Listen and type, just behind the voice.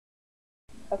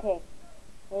Okay,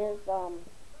 here's a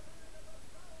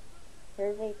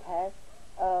test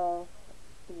of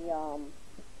the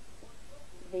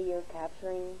video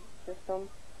capturing system.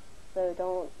 So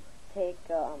don't take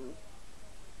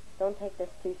this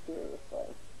too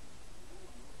seriously.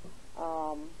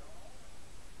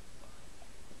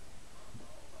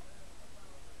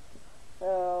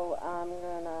 So I'm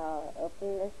gonna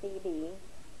open the CD.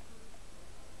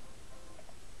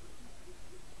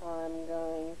 I'm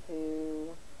going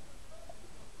to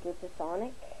go to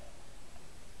Sonic.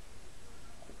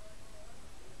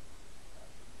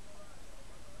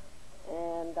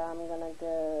 And I'm gonna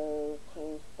go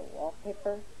change the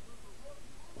wallpaper.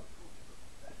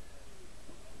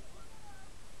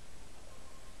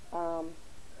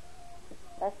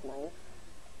 That's nice.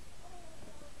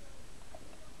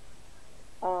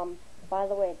 By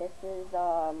the way, this is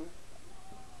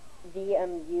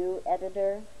VMU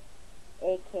editor,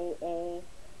 aka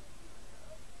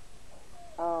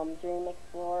Dream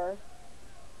Explorer.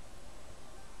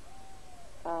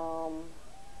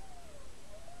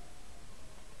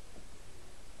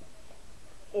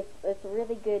 It's a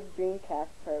really good Dreamcast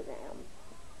program.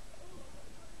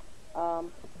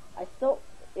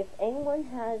 If anyone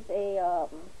has a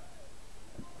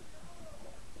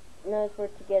knows where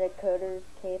to get a coder's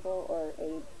cable or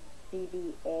a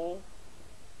CDA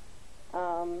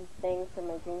thing for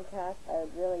my Dreamcast, I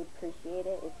would really appreciate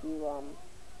it if you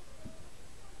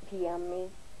PM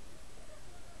me.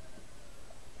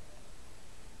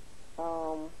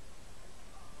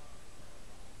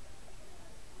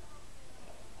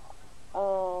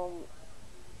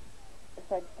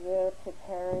 If I go to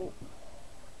parents,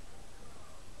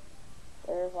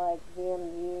 there's like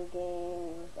VMU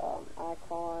games,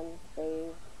 icon,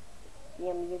 save,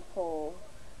 VMU poll.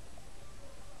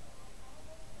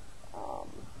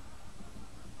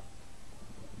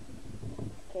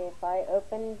 Okay, if I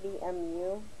open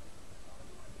VMU,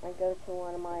 I go to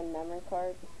one of my memory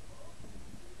cards,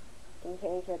 can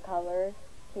change the color,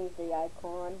 change the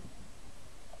icon.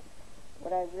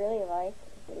 What I really like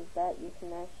is that you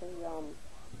can actually,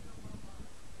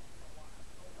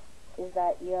 is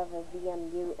that you have a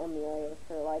VMU emulator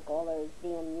for like all those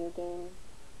VMU games.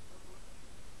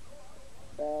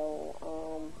 So,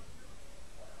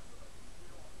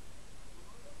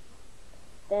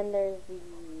 then there's the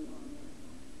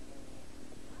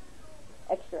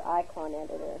extra icon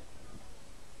editor.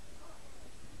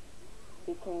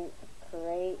 You can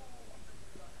create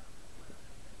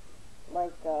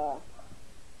like your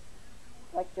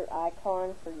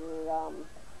icon for your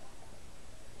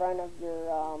front of your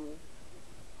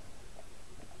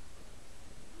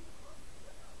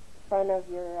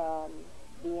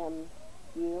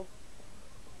VMU.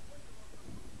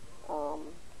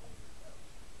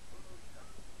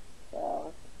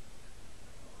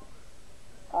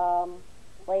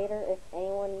 Later, if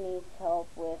anyone needs help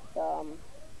with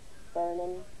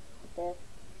burning this,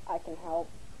 I can help.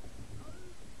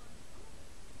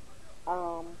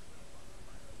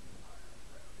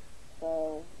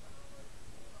 So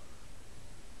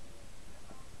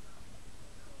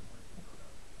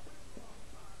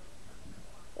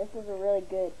this is a really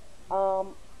good.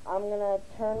 I'm gonna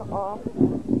turn off.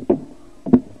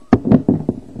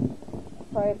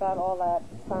 Sorry about all that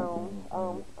sound.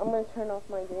 I'm gonna turn off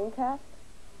my Dreamcast.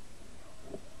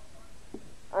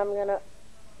 I'm gonna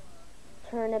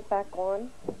turn it back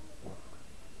on.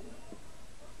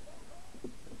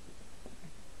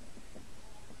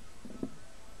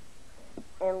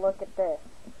 And look at this.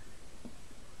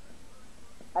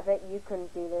 I bet you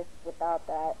couldn't do this without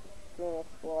that Dream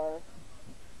Explorer.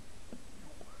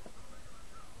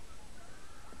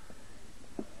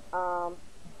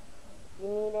 If you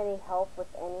need any help with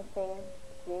anything,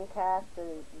 Dreamcast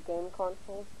or game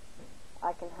console,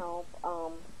 I can help.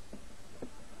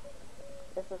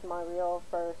 This is my real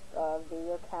first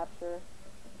video capture,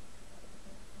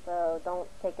 so don't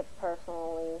take it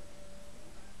personally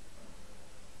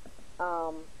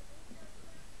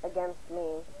against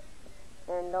me,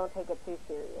 and don't take it too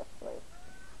seriously.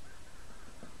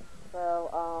 So,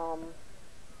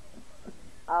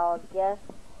 I'll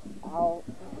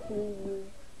see you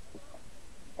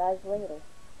guys later.